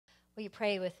Will you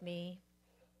pray with me?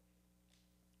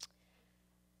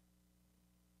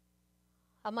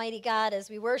 Almighty God, as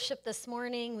we worship this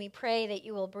morning, we pray that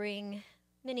you will bring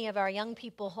many of our young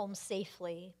people home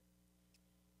safely,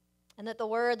 and that the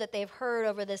word that they've heard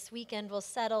over this weekend will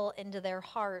settle into their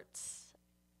hearts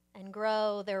and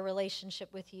grow their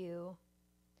relationship with you.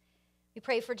 We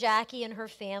pray for Jackie and her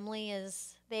family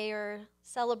as they are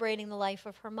celebrating the life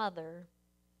of her mother.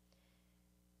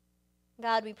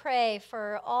 God, we pray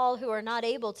for all who are not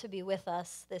able to be with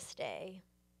us this day,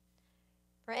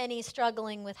 for any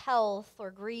struggling with health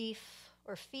or grief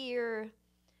or fear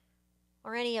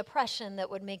or any oppression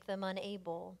that would make them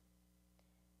unable.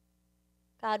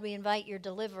 God, we invite your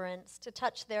deliverance to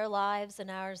touch their lives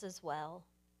and ours as well.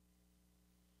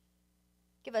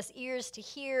 Give us ears to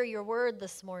hear your word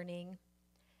this morning,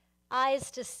 eyes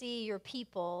to see your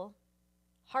people,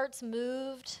 hearts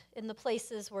moved in the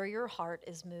places where your heart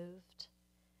is moved,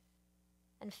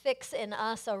 and fix in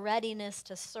us a readiness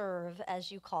to serve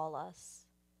as you call us.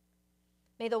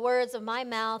 May the words of my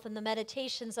mouth and the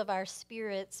meditations of our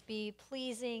spirits be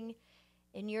pleasing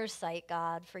in your sight,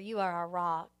 God, for you are our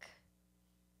rock.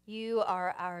 You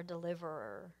are our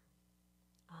deliverer.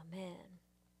 Amen.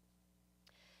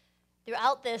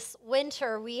 Throughout this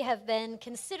winter, we have been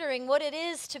considering what it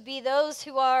is to be those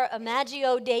who are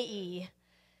imago Dei,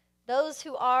 those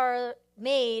who are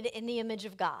made in the image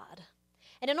of God.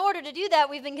 And in order to do that,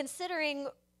 we've been considering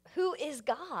who is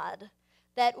God,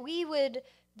 that we would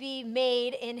be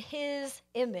made in his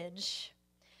image.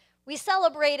 We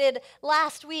celebrated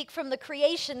last week from the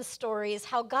creation stories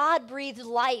how God breathed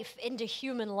life into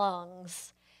human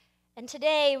lungs. And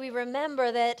today we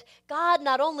remember that God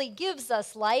not only gives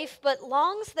us life, but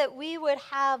longs that we would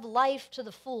have life to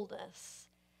the fullness,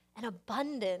 an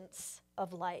abundance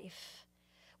of life.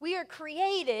 We are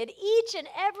created, each and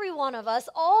every one of us,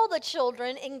 all the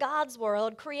children in God's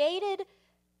world, created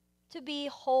to be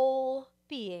whole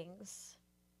beings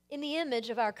in the image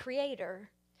of our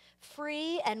Creator,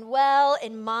 free and well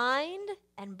in mind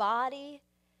and body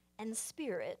and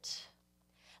spirit.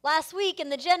 Last week in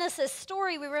the Genesis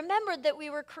story, we remembered that we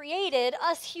were created,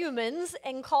 us humans,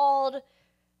 and called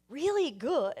really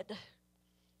good.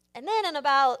 And then in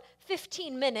about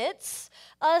 15 minutes,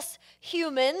 us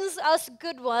humans, us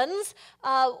good ones,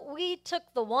 we took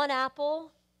the one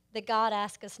apple that God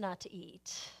asked us not to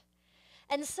eat.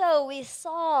 And so we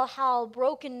saw how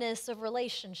brokenness of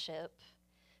relationship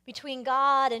between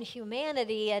God and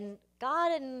humanity and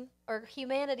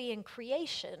humanity and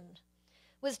creation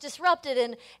was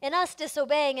disrupted in us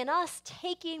disobeying and us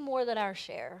taking more than our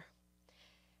share.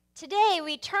 Today,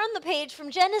 we turn the page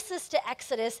from Genesis to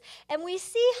Exodus, and we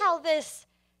see how this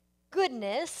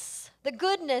goodness, the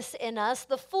goodness in us,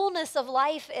 the fullness of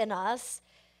life in us,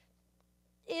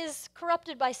 is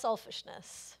corrupted by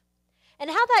selfishness. And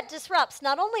how that disrupts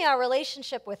not only our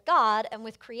relationship with God and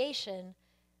with creation,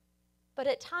 but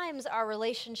at times our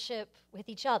relationship with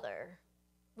each other,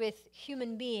 with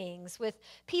human beings, with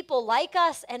people like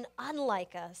us and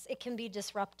unlike us. It can be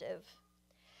disruptive.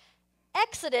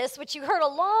 Exodus, which you heard a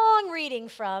long reading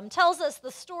from, tells us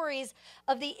the stories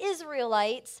of the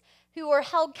Israelites who were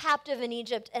held captive in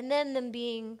Egypt and then them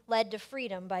being led to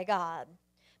freedom by God.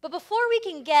 But before we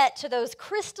can get to those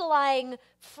crystalline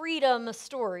freedom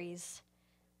stories,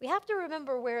 we have to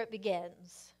remember where it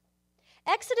begins.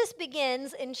 Exodus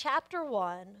begins in chapter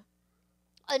 1.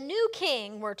 A new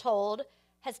king, we're told,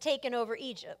 has taken over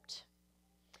Egypt.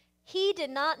 He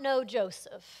did not know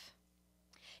Joseph.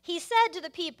 He said to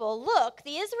the people, "Look,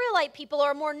 the Israelite people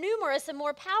are more numerous and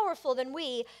more powerful than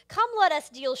we. Come, let us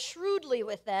deal shrewdly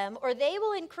with them, or they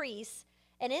will increase,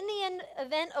 and in the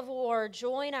event of war,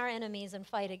 join our enemies and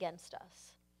fight against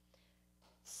us."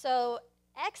 So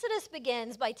Exodus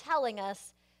begins by telling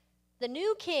us the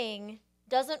new king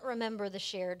doesn't remember the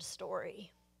shared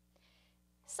story.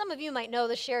 Some of you might know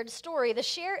the shared story.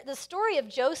 The story of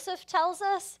Joseph tells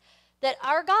us that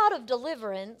our God of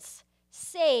deliverance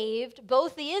saved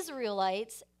both the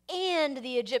Israelites and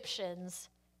the Egyptians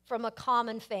from a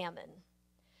common famine.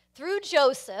 Through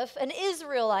Joseph, an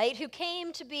Israelite who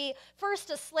came to be first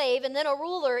a slave and then a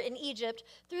ruler in Egypt,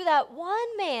 through that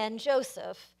one man,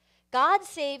 Joseph, God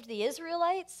saved the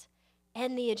Israelites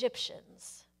and the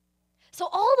Egyptians. So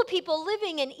all the people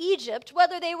living in Egypt,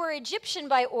 whether they were Egyptian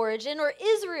by origin or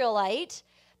Israelite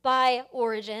by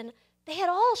origin, they had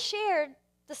all shared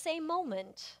the same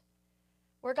moment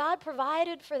where God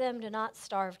provided for them to not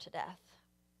starve to death.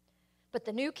 But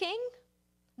the new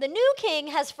king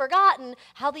has forgotten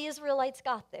how the Israelites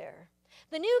got there.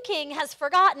 The new king has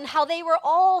forgotten how they were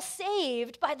all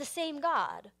saved by the same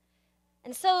God.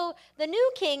 And so the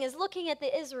new king is looking at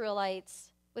the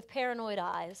Israelites with paranoid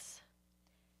eyes.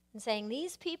 and saying,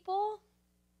 these people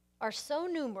are so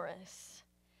numerous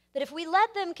that if we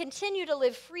let them continue to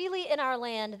live freely in our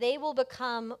land, they will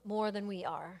become more than we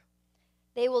are.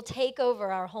 They will take over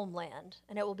our homeland,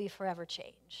 and it will be forever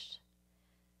changed.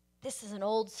 This is an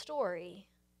old story,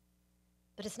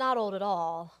 but it's not old at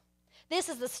all. This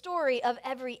is the story of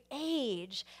every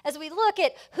age as we look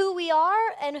at who we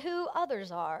are and who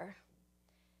others are,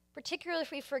 particularly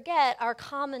if we forget our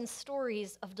common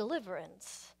stories of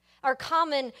deliverance, our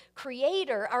common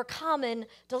creator, our common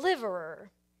deliverer.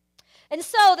 And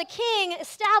so the king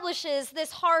establishes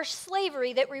this harsh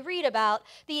slavery that we read about.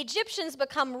 The Egyptians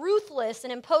become ruthless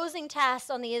in imposing tasks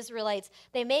on the Israelites.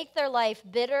 They make their life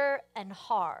bitter and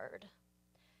hard.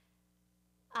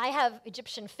 I have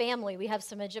Egyptian family. We have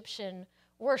some Egyptian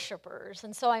worshipers.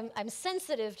 And so I'm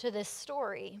sensitive to this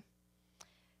story.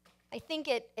 I think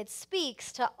it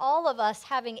speaks to all of us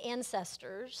having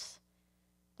ancestors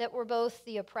that were both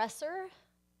the oppressor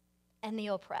and the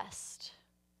oppressed.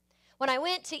 When I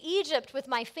went to Egypt with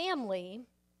my family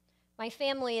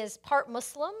is part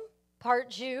Muslim, part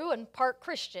Jew, and part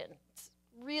Christian. It's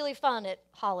really fun at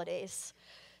holidays.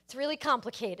 It's really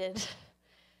complicated.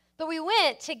 But we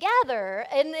went together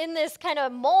in this kind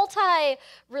of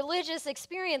multi-religious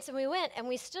experience, and we went and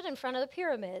we stood in front of the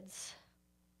pyramids,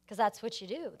 because that's what you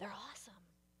do. They're awesome.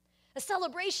 A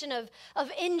celebration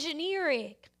of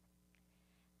engineering.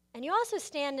 And you also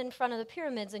stand in front of the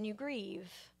pyramids and you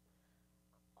grieve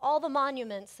all the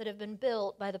monuments that have been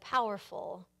built by the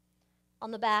powerful on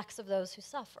the backs of those who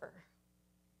suffer.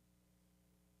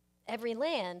 Every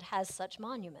land has such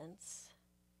monuments.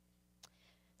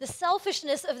 The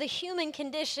selfishness of the human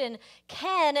condition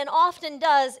can and often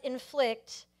does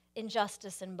inflict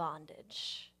injustice and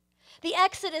bondage. The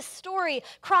Exodus story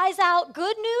cries out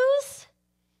good news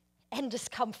and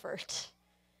discomfort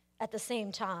at the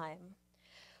same time.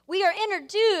 We are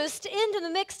introduced into the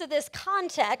midst of this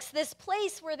context, this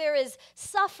place where there is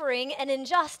suffering and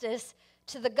injustice,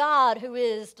 to the God who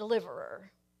is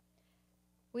deliverer.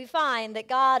 We find that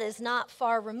God is not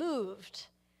far removed,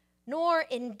 nor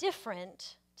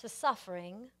indifferent to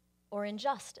suffering or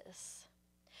injustice.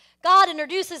 God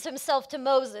introduces himself to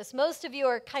Moses. Most of you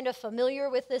are kind of familiar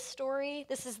with this story.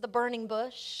 This is the burning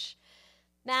bush.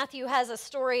 Matthew has a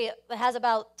story that has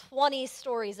about 20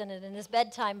 stories in it in his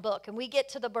bedtime book, and we get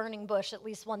to the burning bush at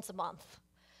least once a month.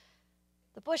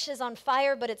 The bush is on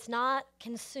fire, but it's not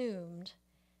consumed.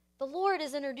 The Lord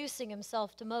is introducing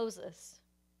himself to Moses.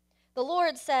 The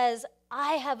Lord says,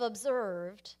 I have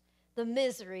observed the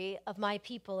misery of my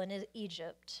people in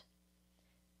Egypt.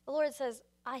 The Lord says,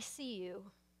 I see you.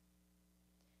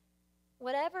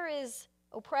 Whatever is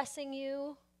oppressing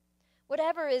you,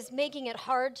 whatever is making it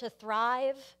hard to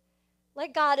thrive,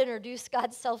 let God introduce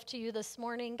God's self to you this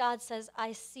morning. God says,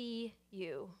 I see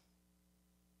you.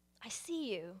 I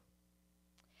see you.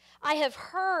 I have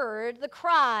heard the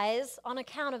cries on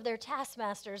account of their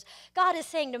taskmasters. God is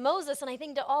saying to Moses, and I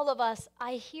think to all of us,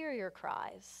 I hear your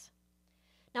cries.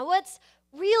 Now, what's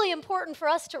really important for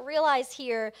us to realize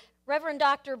here, Reverend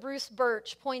Dr. Bruce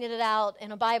Birch pointed it out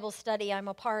in a Bible study I'm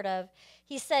a part of.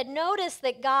 He said, notice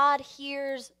that God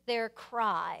hears their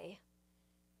cry.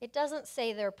 It doesn't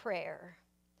say their prayer.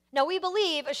 Now, we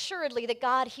believe assuredly that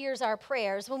God hears our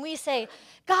prayers. When we say,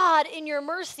 God, in your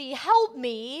mercy, help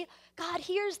me, God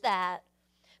hears that.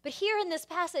 But here in this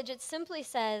passage, it simply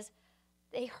says,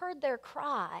 they heard their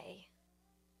cry.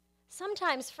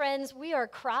 Sometimes, friends, we are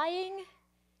crying,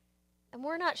 and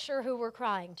we're not sure who we're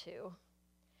crying to.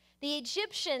 The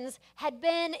Egyptians had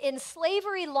been in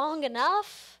slavery long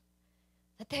enough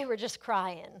that they were just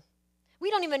crying. We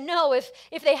don't even know if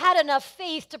they had enough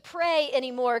faith to pray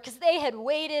anymore because they had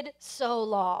waited so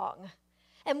long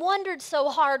and wondered so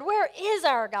hard, where is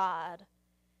our God?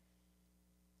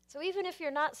 So even if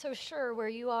you're not so sure where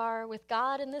you are with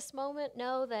God in this moment,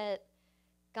 know that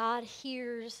God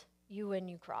hears you when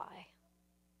you cry.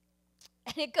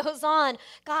 And it goes on.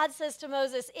 God says to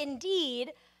Moses,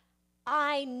 indeed,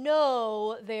 I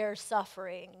know their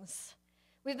sufferings.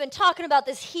 We've been talking about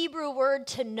this Hebrew word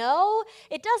to know.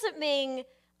 It doesn't mean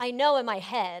I know in my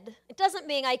head. It doesn't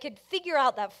mean I could figure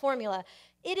out that formula.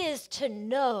 It is to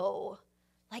know,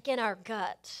 like in our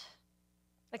gut.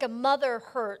 Like a mother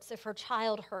hurts if her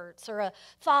child hurts, or a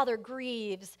father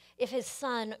grieves if his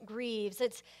son grieves.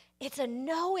 It's a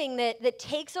knowing that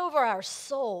takes over our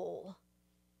soul.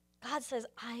 God says,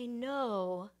 I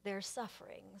know their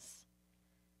sufferings.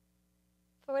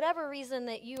 For whatever reason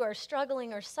that you are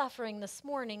struggling or suffering this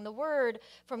morning, the word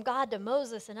from God to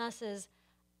Moses and us is,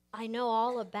 I know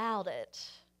all about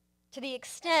it. To the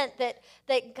extent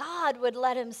that God would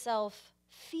let himself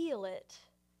feel it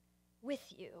with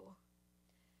you.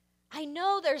 I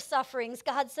know their sufferings,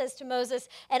 God says to Moses,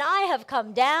 and I have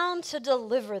come down to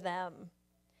deliver them.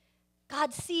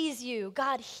 God sees you,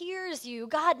 God hears you,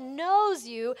 God knows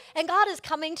you, and God is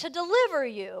coming to deliver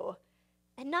you.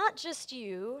 And not just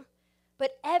you,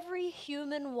 but every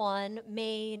human one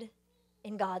made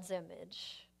in God's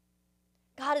image.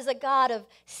 God is a God of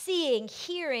seeing,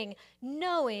 hearing,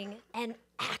 knowing, and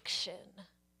action.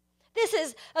 This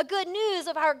is a good news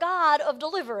of our God of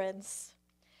deliverance.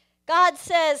 God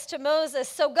says to Moses,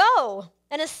 so go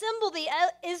and assemble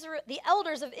the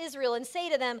elders of Israel and say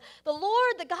to them, the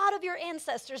Lord, the God of your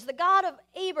ancestors, the God of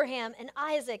Abraham and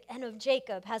Isaac and of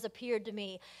Jacob has appeared to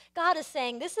me. God is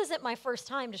saying, this isn't my first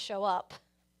time to show up.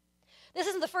 This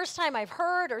isn't the first time I've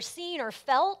heard or seen or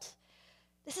felt.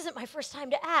 This isn't my first time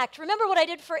to act. Remember what I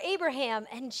did for Abraham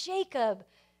and Jacob.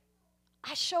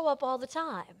 I show up all the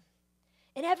time.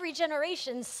 In every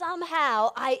generation, somehow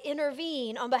I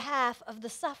intervene on behalf of the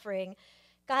suffering.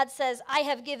 God says, I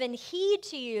have given heed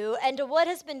to you and to what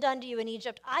has been done to you in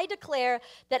Egypt. I declare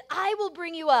that I will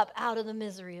bring you up out of the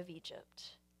misery of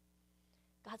Egypt.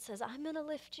 God says, I'm going to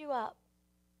lift you up.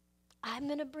 I'm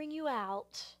going to bring you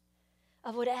out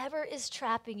of whatever is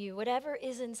trapping you, whatever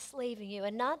is enslaving you,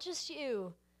 and not just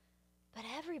you, but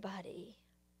everybody.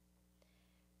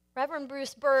 Reverend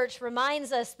Bruce Birch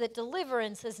reminds us that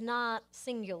deliverance is not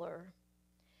singular.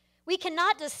 We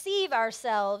cannot deceive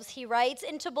ourselves, he writes,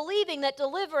 into believing that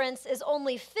deliverance is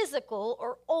only physical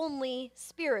or only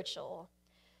spiritual.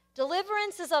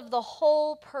 Deliverance is of the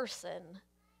whole person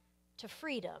to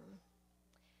freedom.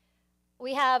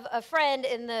 We have a friend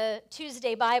in the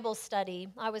Tuesday Bible study.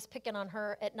 I was picking on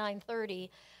her at 9:30.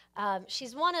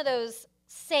 She's one of those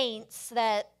saints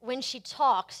that when she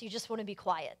talks, you just want to be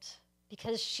quiet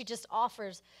because she just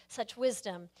offers such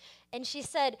wisdom. And she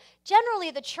said, generally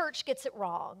the church gets it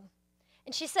wrong.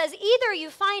 And she says, either you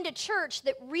find a church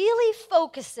that really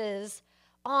focuses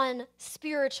on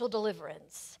spiritual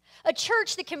deliverance, a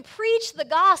church that can preach the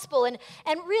gospel and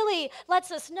really lets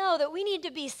us know that we need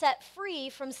to be set free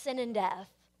from sin and death.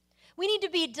 We need to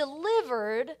be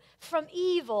delivered from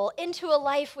evil into a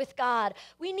life with God.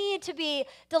 We need to be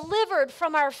delivered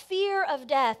from our fear of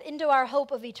death into our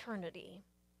hope of eternity.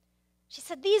 She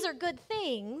said, these are good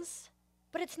things,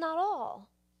 but it's not all.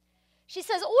 She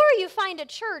says, or you find a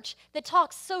church that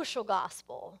talks social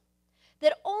gospel,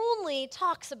 that only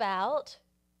talks about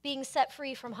being set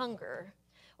free from hunger,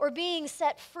 or being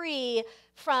set free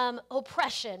from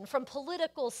oppression, from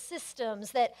political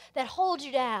systems that hold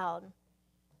you down.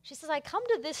 She says, I come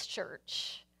to this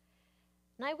church,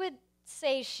 and I would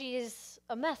say she's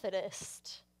a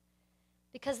Methodist,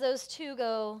 because those two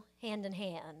go hand in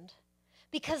hand.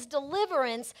 Because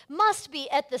deliverance must be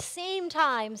at the same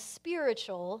time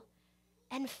spiritual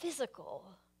and physical.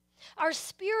 Our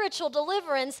spiritual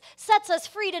deliverance sets us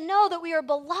free to know that we are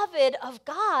beloved of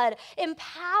God,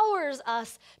 empowers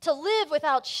us to live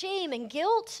without shame and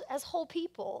guilt as whole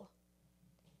people,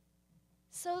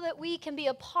 so that we can be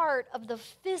a part of the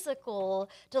physical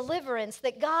deliverance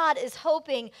that God is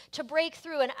hoping to break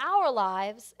through in our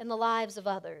lives and the lives of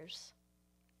others.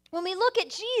 When we look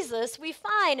at Jesus, we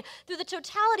find through the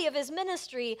totality of his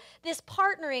ministry this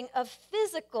partnering of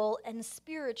physical and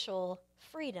spiritual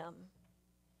freedom.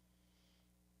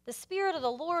 The Spirit of the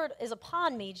Lord is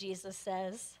upon me, Jesus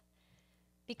says,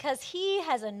 because he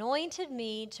has anointed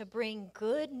me to bring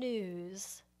good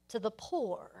news to the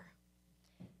poor.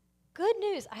 Good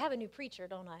news. I have a new preacher,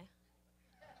 don't I?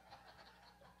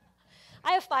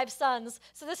 I have 5 sons,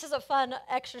 so this is a fun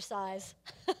exercise.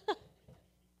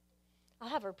 I'll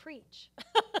have her preach.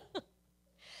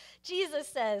 Jesus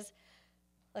says,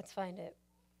 let's find it.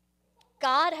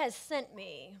 God has sent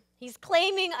me. He's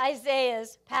claiming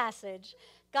Isaiah's passage.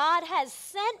 God has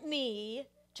sent me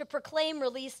to proclaim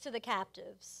release to the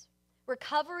captives,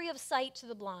 recovery of sight to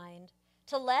the blind,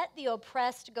 to let the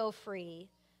oppressed go free,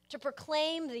 to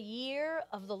proclaim the year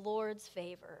of the Lord's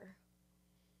favor.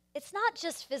 It's not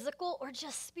just physical or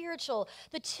just spiritual.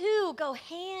 The two go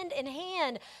hand in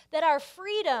hand, that our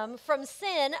freedom from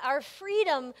sin, our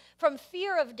freedom from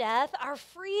fear of death, our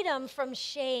freedom from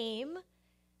shame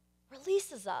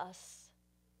releases us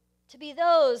to be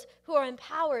those who are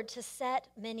empowered to set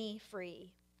many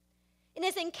free. In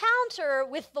his encounter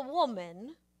with the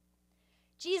woman,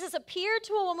 Jesus appeared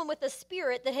to a woman with a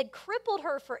spirit that had crippled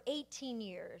her for 18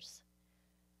 years.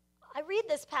 I read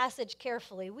this passage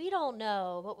carefully. We don't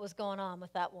know what was going on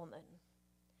with that woman.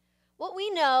 What we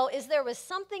know is there was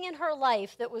something in her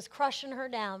life that was crushing her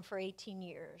down for 18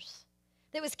 years,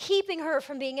 that was keeping her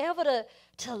from being able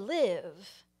to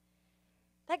live.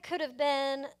 That could have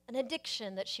been an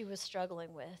addiction that she was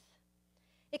struggling with.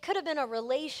 It could have been a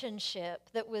relationship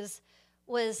that was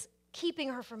keeping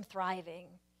her from thriving.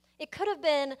 It could have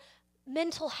been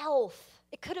mental health.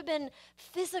 It could have been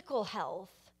physical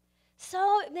health.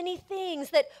 So many things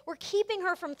that were keeping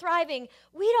her from thriving.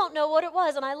 We don't know what it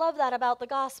was, and I love that about the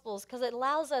Gospels because it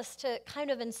allows us to kind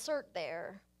of insert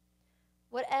there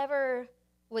whatever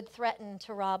would threaten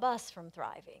to rob us from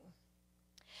thriving.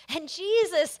 And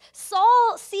Jesus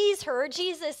sees her,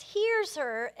 Jesus hears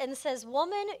her and says,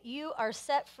 "Woman, you are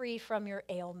set free from your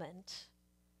ailment."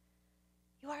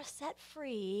 You are set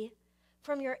free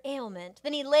from your ailment.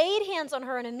 Then he laid hands on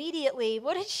her, and immediately,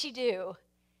 what did she do?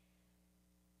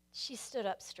 She stood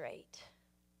up straight.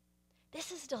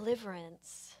 This is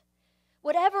deliverance.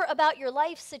 Whatever about your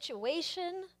life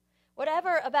situation,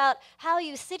 whatever about how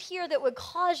you sit here that would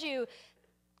cause you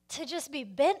to just be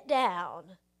bent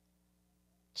down,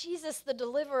 Jesus, the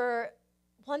deliverer,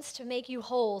 wants to make you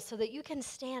whole so that you can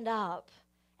stand up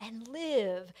and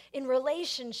live in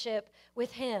relationship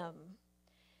with him.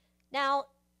 Now,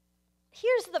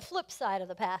 here's the flip side of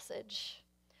the passage.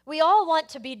 We all want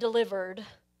to be delivered.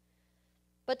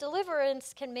 But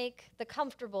deliverance can make the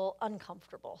comfortable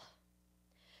uncomfortable.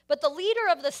 But the leader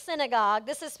of the synagogue,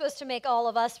 this is supposed to make all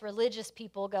of us religious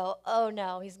people go, "Oh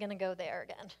no, he's going to go there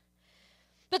again."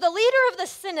 But the leader of the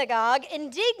synagogue,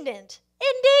 indignant,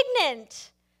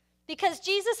 because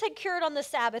Jesus had cured on the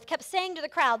Sabbath, kept saying to the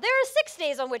crowd, "There are 6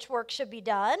 days on which work should be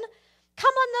done.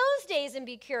 Come on those days and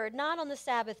be cured, not on the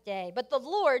Sabbath day." But the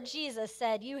Lord Jesus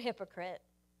said, "You hypocrite.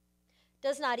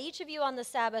 Does not each of you on the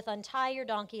Sabbath untie your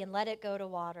donkey and let it go to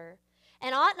water?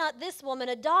 And ought not this woman,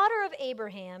 a daughter of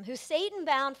Abraham, who Satan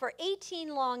bound for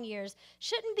 18 long years,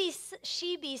 shouldn't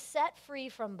she be set free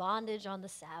from bondage on the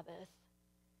Sabbath?"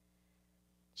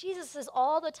 Jesus is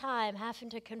all the time having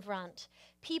to confront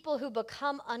people who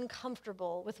become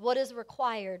uncomfortable with what is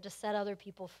required to set other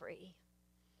people free.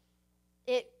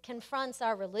 It confronts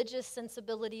our religious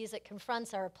sensibilities. It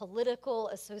confronts our political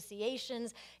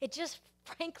associations. It just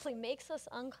frankly makes us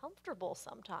uncomfortable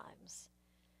sometimes.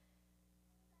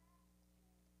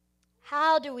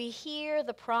 How do we hear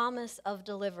the promise of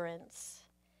deliverance?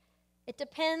 It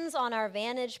depends on our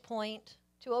vantage point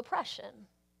to oppression.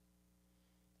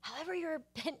 However you're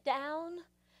bent down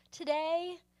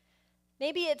today,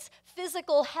 maybe it's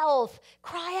physical health.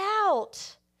 Cry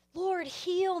out, "Lord,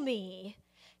 heal me."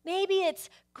 Maybe it's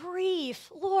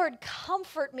grief. "Lord,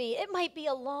 comfort me." It might be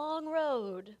a long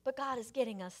road, but God is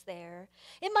getting us there.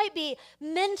 It might be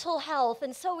mental health,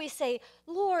 and so we say,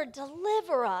 "Lord,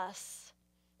 deliver us."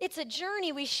 It's a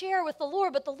journey we share with the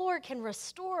Lord, but the Lord can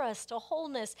restore us to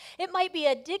wholeness. It might be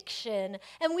addiction,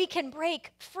 and we can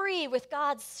break free with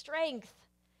God's strength.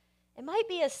 It might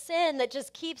be a sin that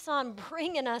just keeps on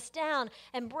bringing us down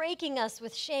and breaking us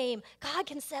with shame. God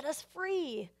can set us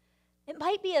free. It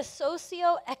might be a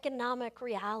socioeconomic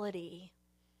reality.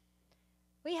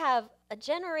 We have a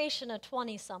generation of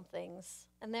 20-somethings,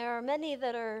 and there are many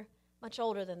that are much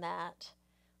older than that,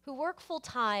 who work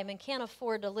full-time and can't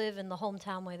afford to live in the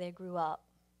hometown where they grew up.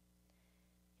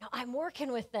 Now, I'm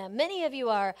working with them. Many of you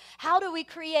are. How do we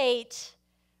create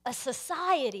a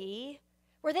society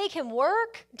where they can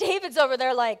work? David's over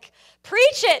there like,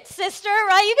 "Preach it, sister,"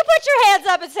 right? You can put your hands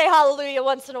up and say hallelujah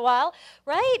once in a while,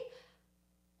 right?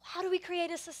 How do we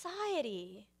create a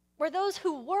society where those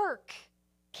who work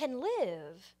can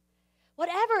live?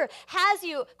 Whatever has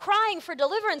you crying for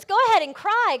deliverance, go ahead and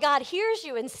cry. God hears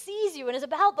you and sees you and is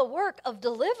about the work of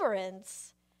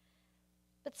deliverance.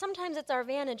 But sometimes it's our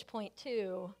vantage point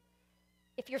too.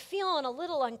 If you're feeling a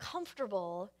little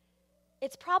uncomfortable,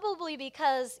 it's probably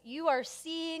because you are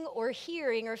seeing or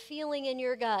hearing or feeling in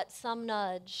your gut some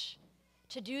nudge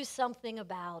to do something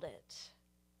about it.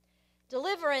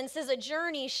 Deliverance is a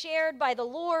journey shared by the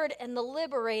Lord and the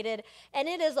liberated, and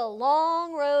it is a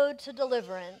long road to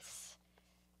deliverance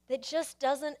that just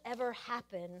doesn't ever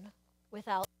happen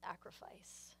without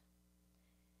sacrifice.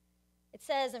 It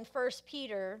says in 1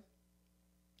 Peter,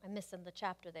 I'm missing the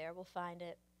chapter there, we'll find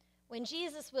it. When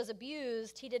Jesus was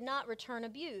abused, he did not return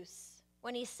abuse.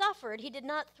 When he suffered, he did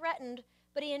not threaten,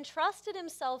 but he entrusted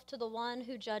himself to the one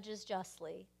who judges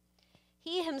justly.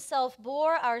 He himself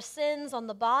bore our sins on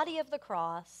the body of the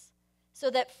cross, so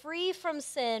that free from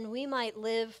sin we might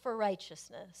live for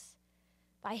righteousness.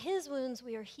 By his wounds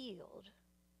we are healed.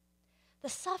 The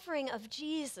suffering of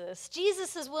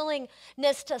Jesus'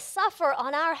 willingness to suffer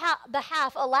on our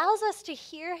behalf allows us to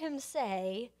hear him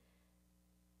say,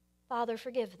 "Father,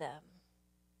 forgive them."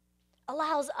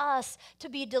 Allows us to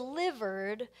be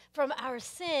delivered from our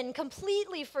sin,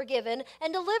 completely forgiven,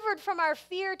 and delivered from our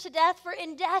fear to death, for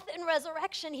in death and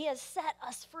resurrection he has set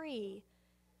us free.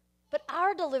 But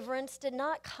our deliverance did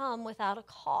not come without a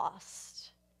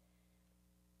cost.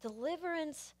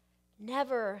 Deliverance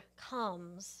never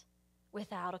comes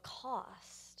without a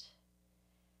cost.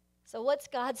 So what's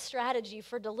God's strategy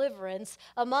for deliverance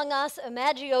among us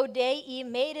Imago Dei,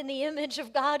 made in the image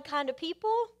of God kind of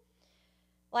people?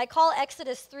 Well, I call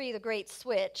Exodus 3 the great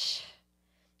switch.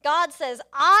 God says,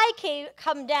 I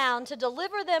come down to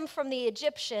deliver them from the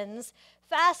Egyptians.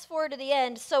 Fast forward to the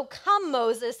end. So come,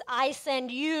 Moses, I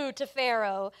send you to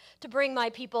Pharaoh to bring my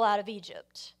people out of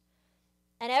Egypt.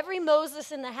 And every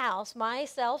Moses in the house,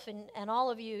 myself and all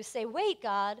of you, say, wait,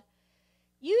 God,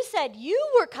 you said you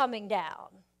were coming down.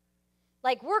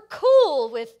 Like, we're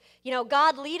cool with,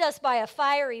 God lead us by a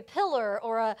fiery pillar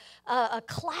or a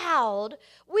cloud.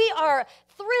 We are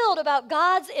thrilled about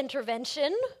God's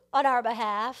intervention on our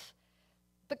behalf.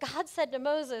 But God said to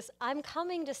Moses, I'm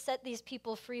coming to set these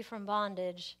people free from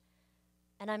bondage,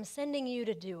 and I'm sending you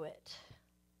to do it.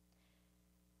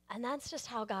 And that's just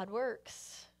how God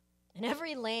works. In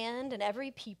every land and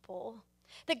every people,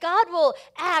 that God will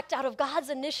act out of God's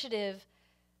initiative,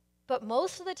 but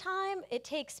most of the time it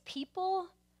takes people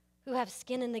who have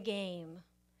skin in the game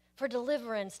for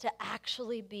deliverance to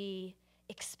actually be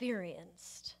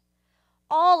experienced.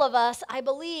 All of us, I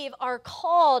believe, are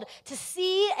called to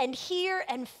see and hear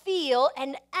and feel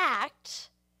and act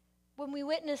when we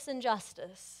witness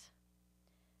injustice.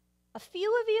 A few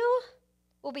of you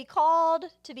will be called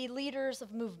to be leaders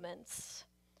of movements.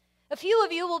 A few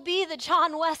of you will be the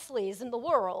John Wesleys in the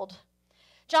world.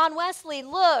 John Wesley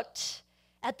looked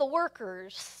at the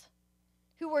workers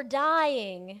who were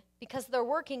dying because their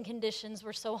working conditions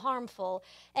were so harmful,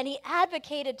 and he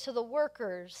advocated to the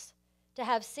workers to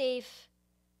have safe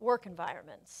work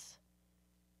environments.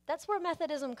 That's where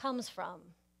Methodism comes from.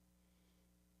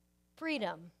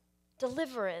 Freedom,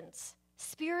 deliverance,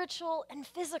 spiritual and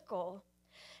physical.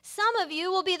 Some of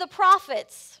you will be the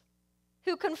prophets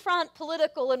who confront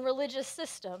political and religious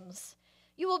systems.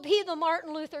 You will be the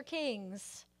Martin Luther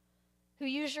Kings who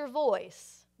use your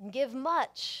voice and give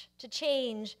much to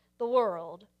change the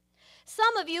world.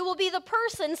 Some of you will be the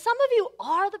person, some of you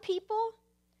are the people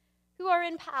who are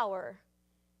in power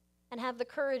and have the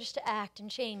courage to act and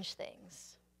change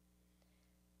things.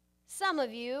 Some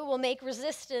of you will make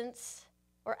resistance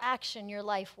or action your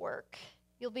life work.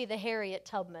 You'll be the Harriet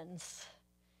Tubmans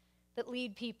that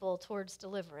lead people towards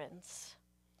deliverance.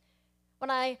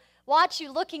 When I watch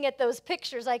you looking at those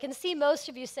pictures, I can see most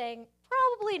of you saying,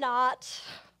 probably not.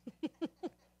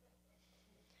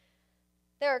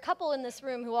 There are a couple in this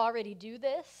room who already do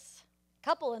this, a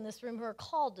couple in this room who are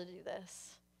called to do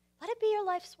this. Let it be your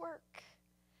life's work.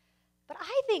 But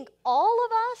I think all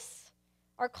of us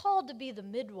are called to be the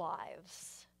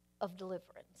midwives of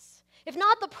deliverance. If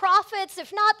not the prophets,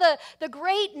 if not the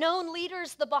great known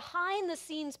leaders, the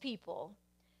behind-the-scenes people.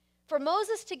 For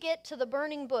Moses to get to the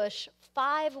burning bush,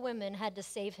 5 women had to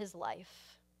save his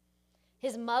life.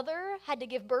 His mother had to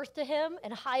give birth to him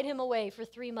and hide him away for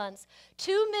 3 months.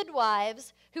 2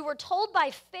 midwives who were told by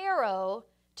Pharaoh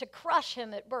to crush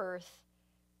him at birth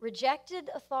rejected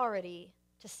authority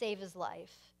to save his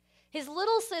life. His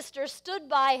little sister stood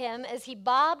by him as he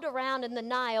bobbed around in the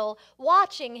Nile,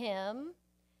 watching him,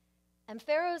 and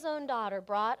Pharaoh's own daughter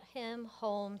brought him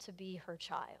home to be her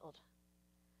child.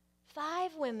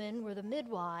 5 women were the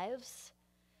midwives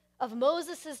of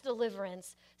Moses'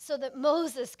 deliverance so that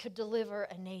Moses could deliver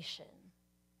a nation.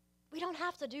 We don't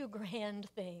have to do grand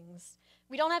things.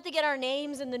 We don't have to get our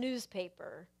names in the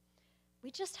newspaper.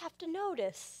 We just have to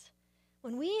notice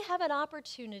when we have an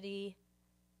opportunity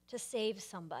to save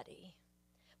somebody,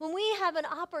 when we have an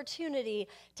opportunity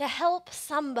to help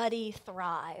somebody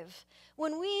thrive,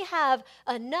 when we have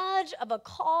a nudge of a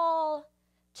call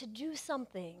to do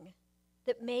something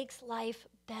that makes life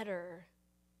better,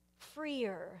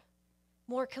 freer,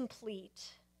 more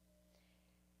complete.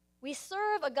 We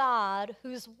serve a God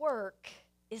whose work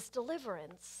is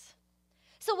deliverance.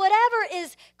 So whatever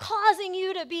is causing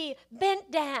you to be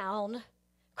bent down,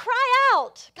 cry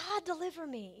out, God, deliver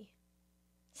me.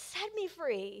 Set me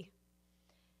free.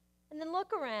 And then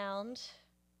look around,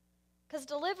 because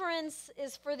deliverance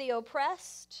is for the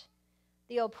oppressed,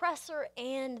 the oppressor,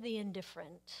 and the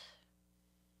indifferent.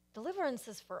 Deliverance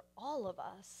is for all of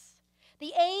us.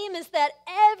 The aim is that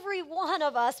every one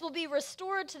of us will be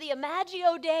restored to the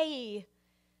Imago Dei,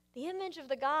 the image of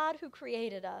the God who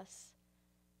created us,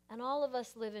 and all of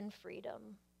us live in freedom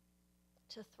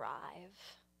to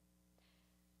thrive.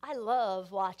 I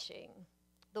love watching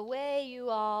the way you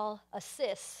all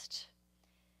assist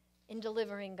in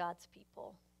delivering God's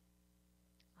people.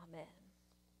 Amen.